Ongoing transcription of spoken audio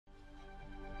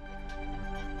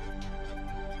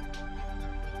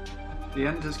The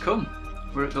end has come.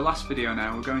 We're at the last video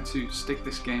now. We're going to stick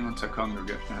this game onto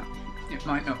Kongregate now. It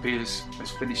might not be as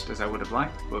finished as I would have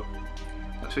liked, but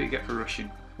that's what you get for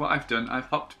rushing. What I've done, I've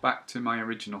hopped back to my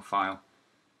original file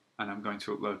and I'm going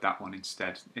to upload that one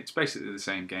instead. It's basically the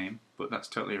same game, but that's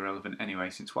totally irrelevant anyway,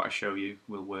 since what I show you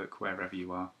will work wherever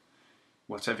you are.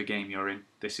 Whatever game you're in,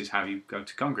 this is how you go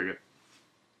to Kongregate.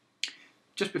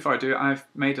 Just before I do it, I've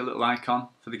made a little icon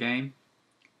for the game.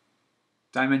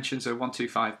 Dimensions are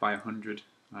 125 by 100.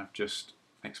 I've just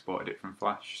exported it from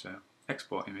Flash, so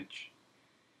export image,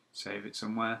 save it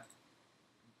somewhere.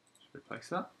 Let's replace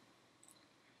that.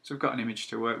 So we've got an image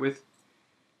to work with.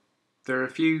 There are a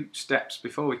few steps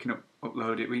before we can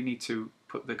upload it. We need to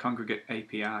put the Kongregate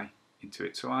API into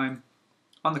it. So I'm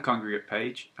on the Kongregate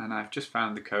page and I've just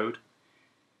found the code.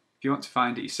 If you want to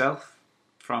find it yourself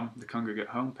from the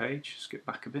Kongregate homepage, skip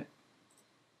back a bit.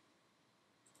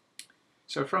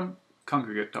 So from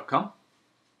Kongregate.com,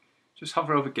 just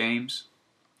hover over Games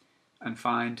and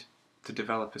find the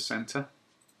Developer Center.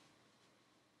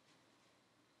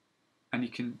 And you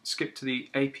can skip to the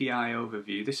API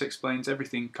overview. This explains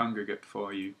everything Kongregate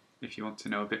for you if you want to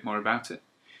know a bit more about it.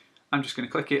 I'm just going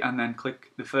to click it and then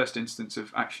click the first instance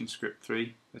of ActionScript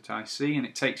 3 that I see, and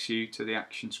it takes you to the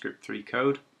ActionScript 3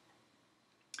 code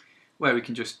where we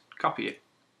can just copy it.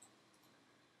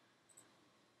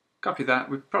 Copy that.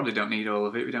 We probably don't need all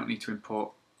of it. We don't need to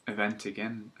import event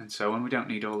again and so on. We don't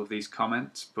need all of these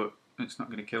comments, but it's not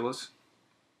going to kill us.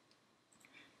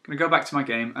 I'm going to go back to my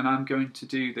game and I'm going to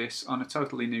do this on a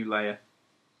totally new layer.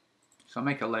 So I'll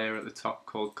make a layer at the top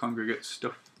called Kongregate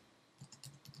Stuff.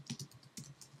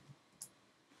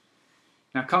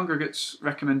 Now Kongregate's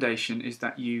recommendation is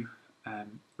that you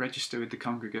register with the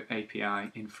Kongregate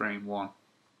API in frame 1.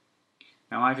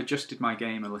 Now I've adjusted my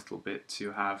game a little bit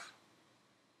to have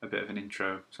a bit of an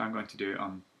intro, so I'm going to do it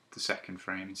on the second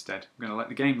frame instead. I'm going to let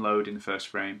the game load in the first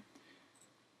frame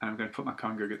and I'm going to put my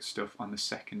Kongregate stuff on the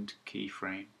second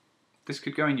keyframe. This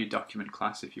could go in your document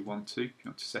class if you want to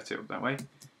set it up that way.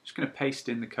 Just going to paste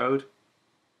in the code.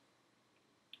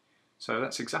 So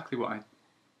that's exactly what I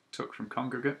took from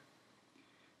Kongregate.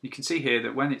 You can see here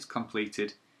that when it's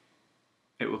completed,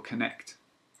 it will connect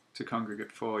to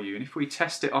Kongregate for you. And if we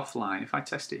test it offline, if I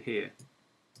test it here,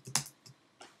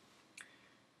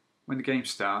 when the game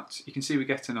starts, you can see we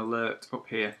get an alert up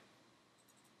here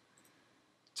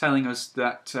telling us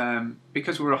that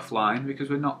because we're offline, because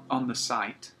we're not on the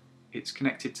site, it's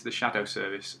connected to the shadow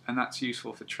service, and that's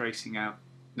useful for tracing out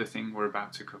the thing we're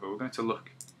about to cover. We're going to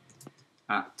look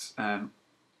at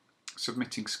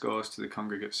submitting scores to the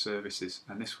Kongregate services,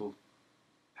 and this will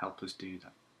help us do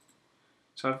that.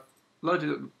 So I've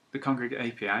loaded up the Kongregate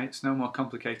API. It's no more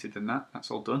complicated than that. That's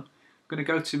all done. I'm going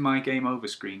to go to my game over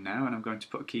screen now and I'm going to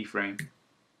put a keyframe.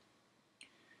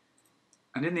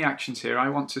 And in the actions here I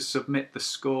want to submit the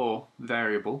score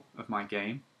variable of my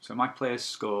game. So my player's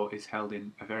score is held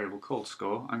in a variable called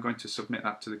score. I'm going to submit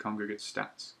that to the Kongregate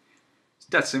stats. It's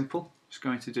dead simple. Just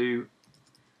going to do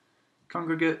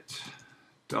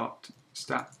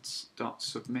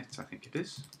Kongregate.stats.submit, I think it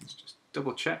is. Let's just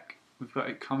double check. We've got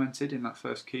it commented in that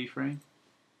first keyframe.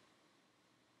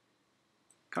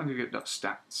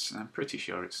 Kongregate.stats, I'm pretty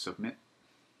sure it's submit,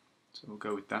 so we'll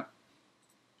go with that.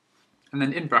 And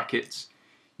then in brackets,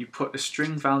 you put a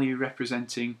string value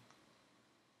representing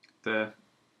the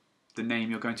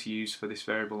name you're going to use for this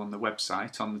variable on the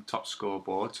website on the top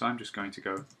scoreboard. So I'm just going to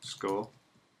go score.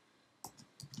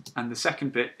 And the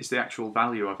second bit is the actual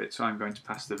value of it, so I'm going to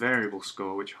pass the variable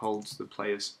score, which holds the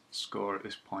player's score at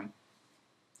this point.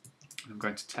 I'm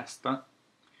going to test that.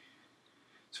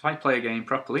 So if I play a game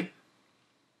properly,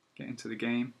 get into the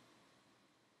game.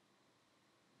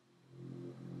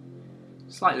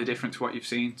 Slightly different to what you've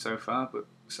seen so far, but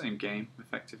same game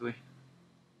effectively.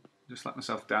 Just let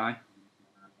myself die.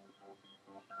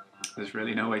 There's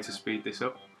really no way to speed this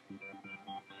up.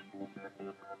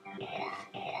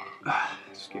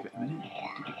 Just give it a minute.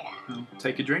 I'll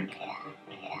take a drink.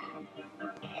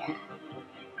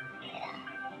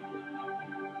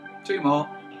 Two more.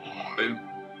 Boom.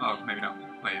 Oh, maybe not.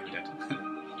 Oh yeah, we're dead.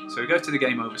 So we go to the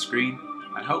game over screen,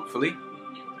 and hopefully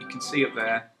you can see up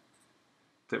there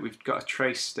that we've got a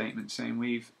trace statement saying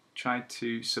we've tried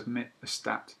to submit a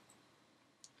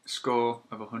score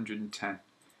of 110.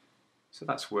 So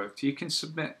that's worked. You can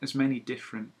submit as many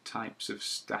different types of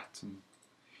stat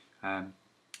and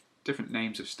different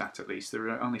names of stat at least. There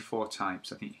are only 4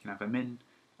 types. I think you can have a min,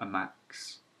 a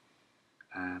max.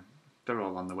 They're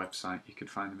all on the website. You could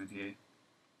find them in here.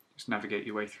 Just navigate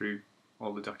your way through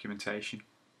all the documentation.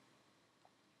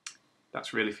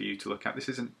 That's really for you to look at. This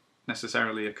isn't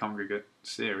necessarily a Kongregate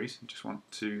series. I just want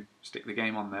to stick the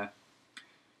game on there.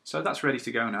 So that's ready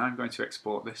to go now. I'm going to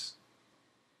export this.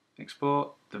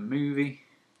 Export the movie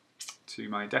to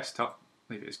my desktop,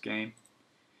 leave it as game.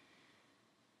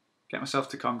 Get myself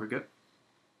to Kongregate.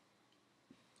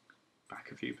 Back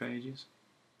a few pages.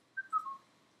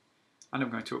 And I'm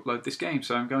going to upload this game.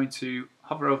 So I'm going to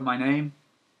hover over my name,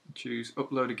 choose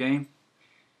upload a game.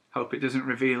 Hope it doesn't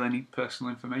reveal any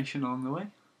personal information along the way.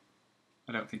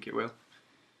 I don't think it will,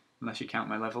 unless you count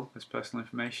my level as personal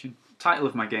information. Title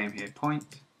of my game here,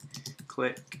 point,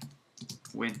 click,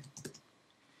 win.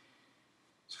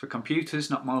 It's for computers,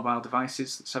 not mobile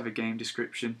devices. Let's have a game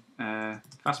description.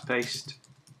 Fast-paced,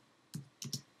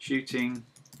 shooting,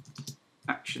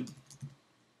 action.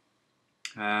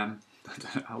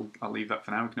 I'll leave that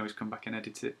for now, we can always come back and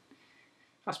edit it.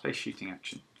 Fast-paced shooting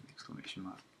action, exclamation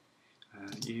mark.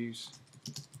 Use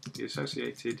the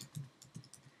associated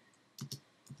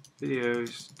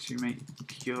videos to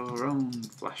make your own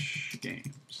Flash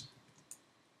games.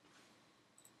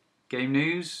 Game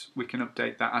news, we can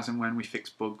update that as and when we fix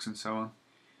bugs and so on.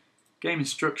 Game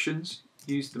instructions,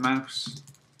 use the mouse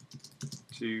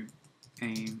to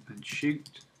aim and shoot.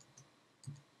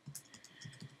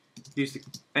 Use the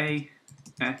A,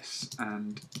 S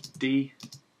and D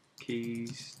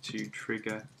keys to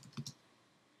trigger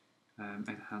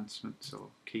enhancements or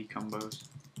key combos.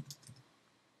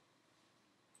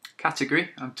 Category,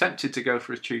 I'm tempted to go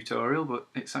for a tutorial, but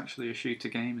it's actually a shooter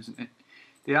game, isn't it?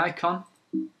 The icon,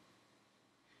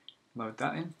 load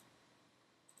that in.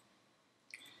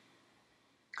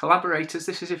 Collaborators,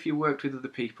 this is if you worked with other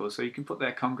people, so you can put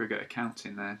their Kongregate account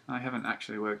in there. I haven't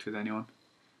actually worked with anyone.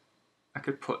 I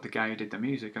could put the guy who did the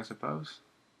music, I suppose.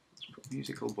 Let's put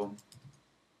musical bum.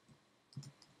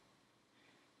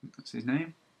 That's his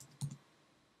name.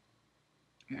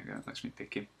 There we go, lets me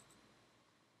pick him.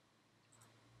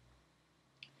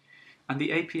 And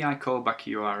the API callback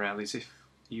URL is if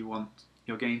you want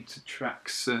your game to track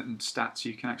certain stats,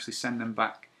 you can actually send them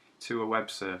back to a web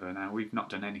server. Now, we've not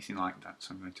done anything like that,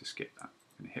 so I'm going to skip that.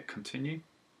 I'm going to hit continue.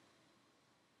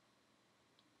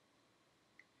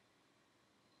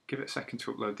 Give it a second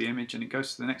to upload the image, and it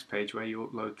goes to the next page where you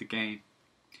upload the game.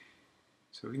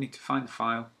 So we need to find the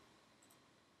file.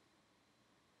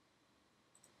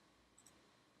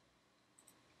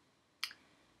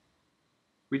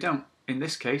 We don't, in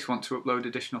this case, want to upload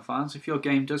additional files. If your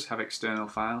game does have external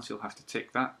files, you'll have to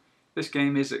tick that. This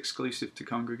game is exclusive to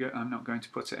Kongregate. I'm not going to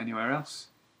put it anywhere else.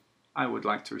 I would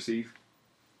like to receive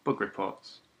bug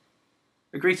reports.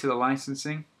 Agree to the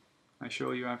licensing. I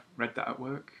assure you I've read that at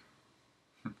work.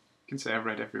 I can say I've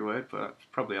read every word, but that's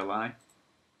probably a lie.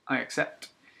 I accept.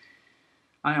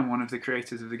 I am one of the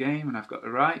creators of the game and I've got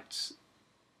the rights.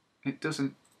 It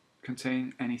doesn't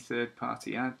contain any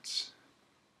third-party ads.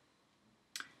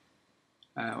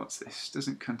 What's this?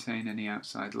 Doesn't contain any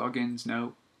outside logins,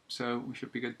 no. So we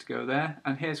should be good to go there.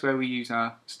 And here's where we use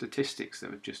our statistics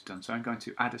that we've just done. So I'm going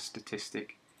to add a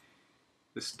statistic.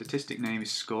 The statistic name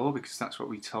is score because that's what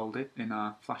we told it in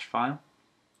our Flash file.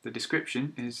 The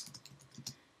description is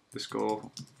the score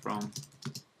from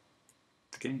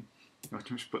the game. I'll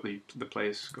just put the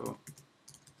player's score.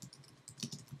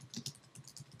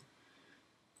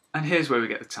 And here's where we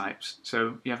get the types.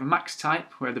 So you have a max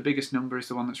type where the biggest number is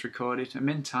the one that's recorded, a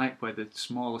min type where the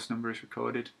smallest number is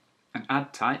recorded, an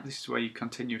add type, this is where you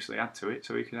continuously add to it,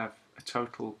 so we could have a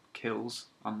total kills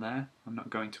on there. I'm not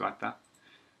going to add that.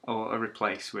 Or a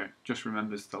replace where it just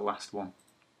remembers the last one.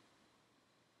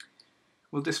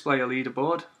 We'll display a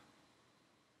leaderboard.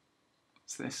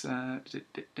 What's this? Oh,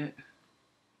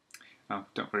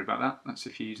 don't worry about that. That's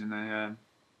if you're using the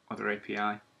other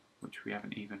API, which we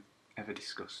haven't even ever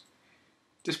discussed.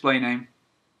 Display name,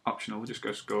 optional, we'll just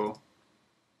go score.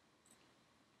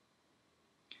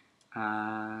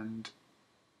 And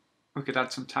we could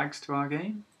add some tags to our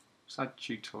game. Let's add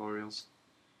tutorials.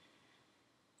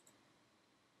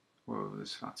 Whoa,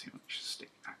 there's far too much.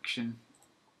 Stick action,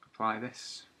 apply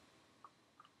this.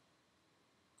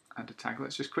 Add a tag.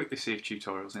 Let's just quickly see if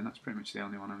tutorials in. That's pretty much the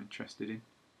only one I'm interested in.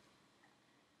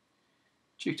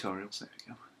 Tutorials, there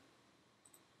we go.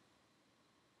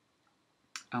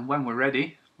 And when we're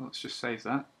ready, let's just save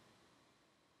that.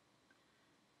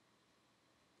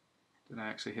 Did I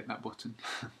actually hit that button?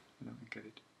 I don't think I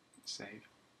did. Save.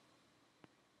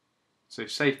 So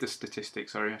save the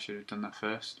statistics, sorry, I should have done that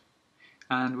first.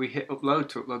 And we hit upload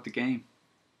to upload the game.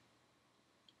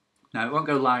 Now it won't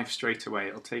go live straight away,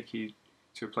 it'll take you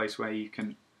to a place where you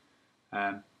can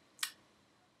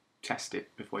test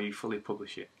it before you fully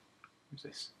publish it. Who's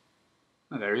this?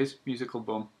 Oh, there it is, musical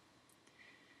bum.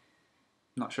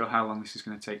 Not sure how long this is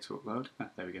going to take to upload. Ah,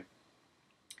 there we go.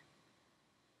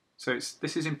 So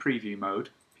this is in preview mode.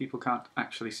 People can't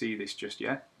actually see this just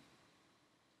yet.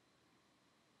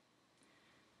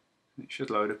 It should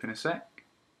load up in a sec.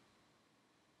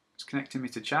 It's connecting me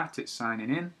to chat, it's signing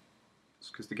in. It's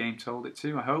because the game told it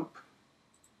to, I hope.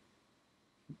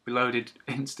 It loaded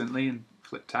instantly and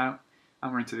flipped out,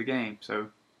 and we're into the game. So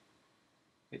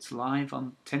it's live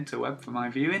on Tinterweb for my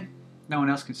viewing. No one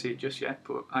else can see it just yet,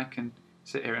 but I can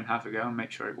sit here and have a go and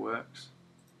make sure it works.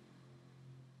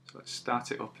 So let's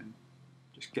start it up and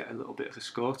just get a little bit of a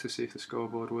score to see if the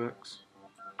scoreboard works.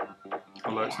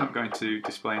 Although it's not going to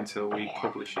display until we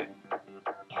publish it.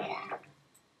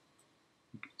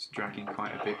 It's dragging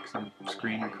quite a bit because I'm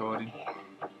screen recording.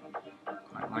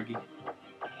 Quite laggy.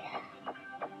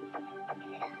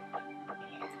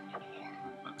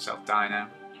 Let myself die now.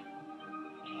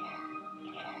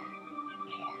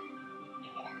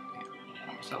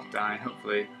 Let myself die.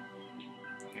 Hopefully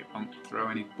it won't throw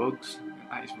any bugs.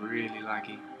 That is really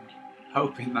laggy. I'm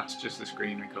hoping that's just the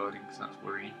screen recording because that's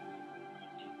worrying.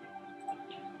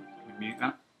 Mute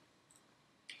that.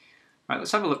 Right,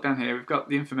 let's have a look down here. We've got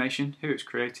the information, who it's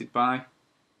created by,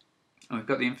 and we've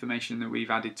got the information that we've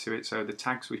added to it, so the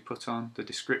tags we've put on, the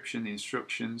description, the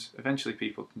instructions. Eventually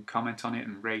people can comment on it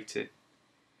and rate it.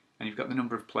 And you've got the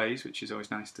number of plays, which is always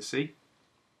nice to see.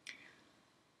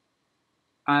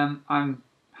 I'm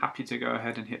happy to go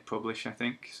ahead and hit publish, I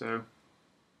think, so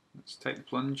let's take the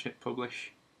plunge, hit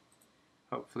publish.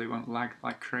 Hopefully it won't lag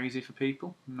like crazy for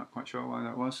people. I'm not quite sure why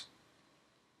that was.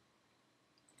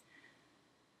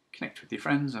 Connect with your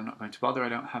friends. I'm not going to bother, I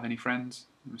don't have any friends.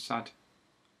 I'm a sad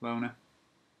loner.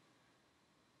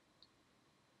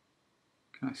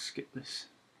 Can I skip this?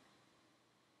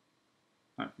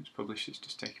 Oh, it's published, it's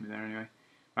just taking me there anyway.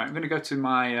 Right, I'm going to go to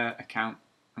my account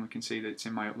and we can see that it's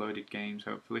in my uploaded games,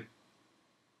 hopefully.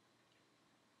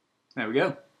 There we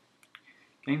go.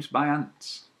 Games by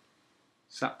Ants.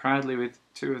 Sat proudly with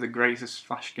two of the greatest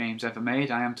Flash games ever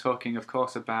made. I am talking, of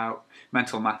course, about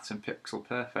Mental Maths and Pixel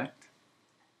Perfect.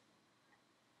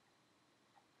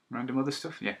 Random other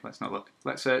stuff? Yeah, let's not look.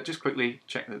 Let's just quickly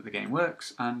check that the game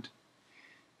works, and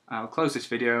I'll close this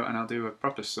video and I'll do a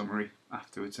proper summary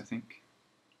afterwards, I think.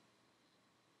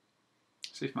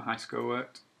 See if my high score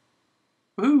worked.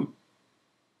 Woohoo!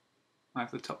 I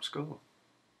have the top score.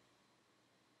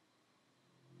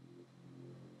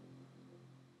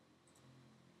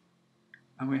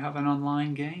 And we have an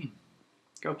online game.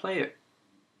 Go play it.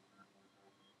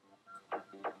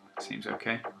 Seems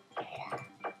okay.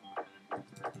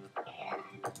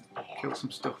 Kill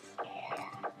some stuff.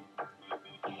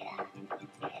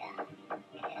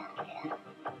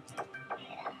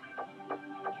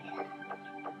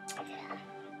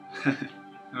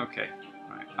 Okay,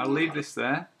 right. I'll leave this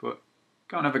there, but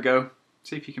go and have a go.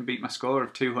 See if you can beat my score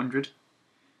of 200.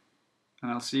 And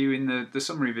I'll see you in the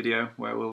summary video where we'll